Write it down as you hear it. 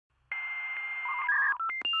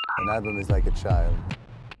An album is like a child.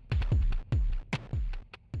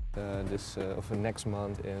 Of next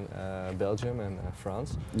month in Belgium and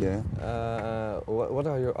France. Yeah. What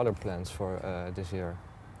are your other plans for this year?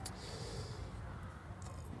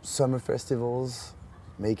 Summer festivals,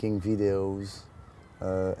 making videos,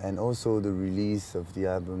 and also the release of the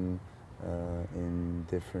album in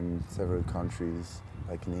several countries,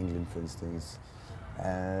 like in England, for instance.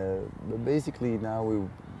 But basically now we're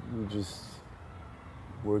just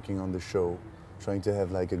working on the show, trying to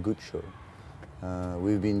have like a good show.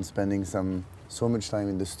 We've been spending so much time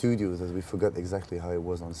in the studios that we forgot exactly how it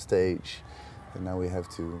was on stage, and now we have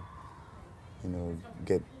to,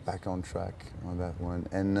 get back on track on that one.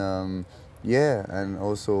 And yeah, and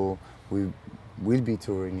also we'll be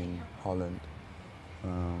touring in Holland.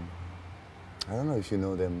 I don't know if you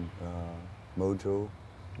know them, Mojo.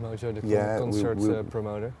 Mojo, the concert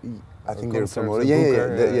promoter? I think they're a promoter.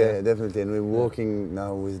 Yeah, definitely. And we're working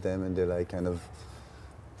now with them, and they're like kind of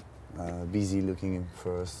busy looking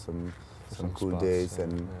for some cool spots, dates,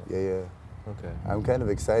 and yeah. Okay. I'm kind of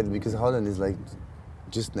excited because Holland is like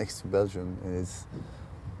just next to Belgium, and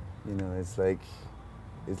it's like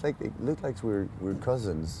it looks like we're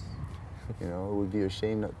cousins. It would be a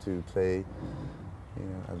shame not to play,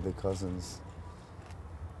 at the cousins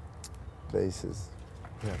places.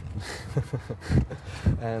 Yeah.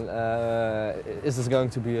 And is this going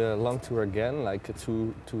to be a long tour again, like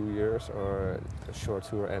two years, or a short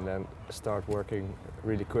tour and then start working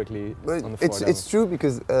really quickly on the fourth album? It's true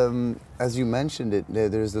because, as you mentioned it,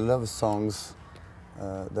 there's a lot of songs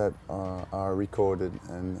that are recorded,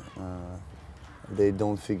 and they're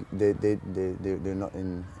not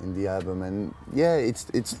in the album. And yeah,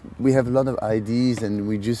 we have a lot of ideas, and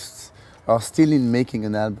we just are still in making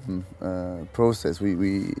an album process.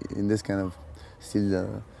 We in this kind of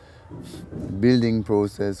still building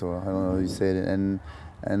process, or I don't know how you say it.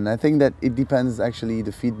 And I think that it depends actually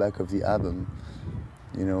the feedback of the album.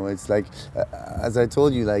 It's like as I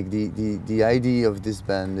told you, like the idea of this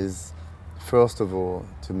band is first of all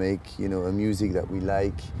to make a music that we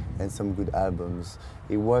like and some good albums.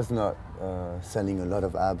 It was not selling a lot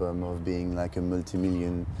of albums or being like a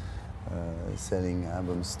multi-million selling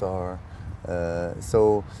album star.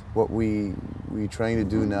 So what we're trying to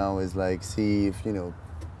do now is like see if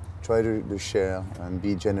try to share and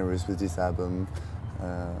be generous with this album,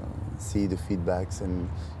 see the feedbacks, and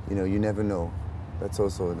you never know. That's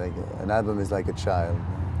also like an album is like a child.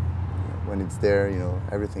 When it's there,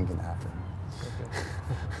 everything can happen. Okay.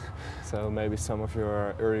 So maybe some of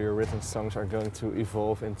your earlier written songs are going to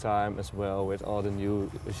evolve in time as well with all the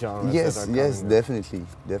new genres that are coming. Yes, definitely.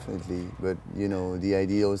 But the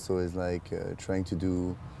idea also is like trying to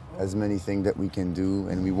do as many things that we can do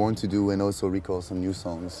and we want to do, and also record some new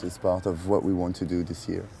songs. It's part of what we want to do this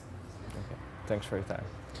year. Okay. Thanks for your time.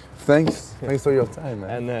 Thanks for your time,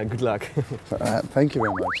 man. And good luck. Thank you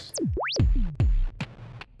very much.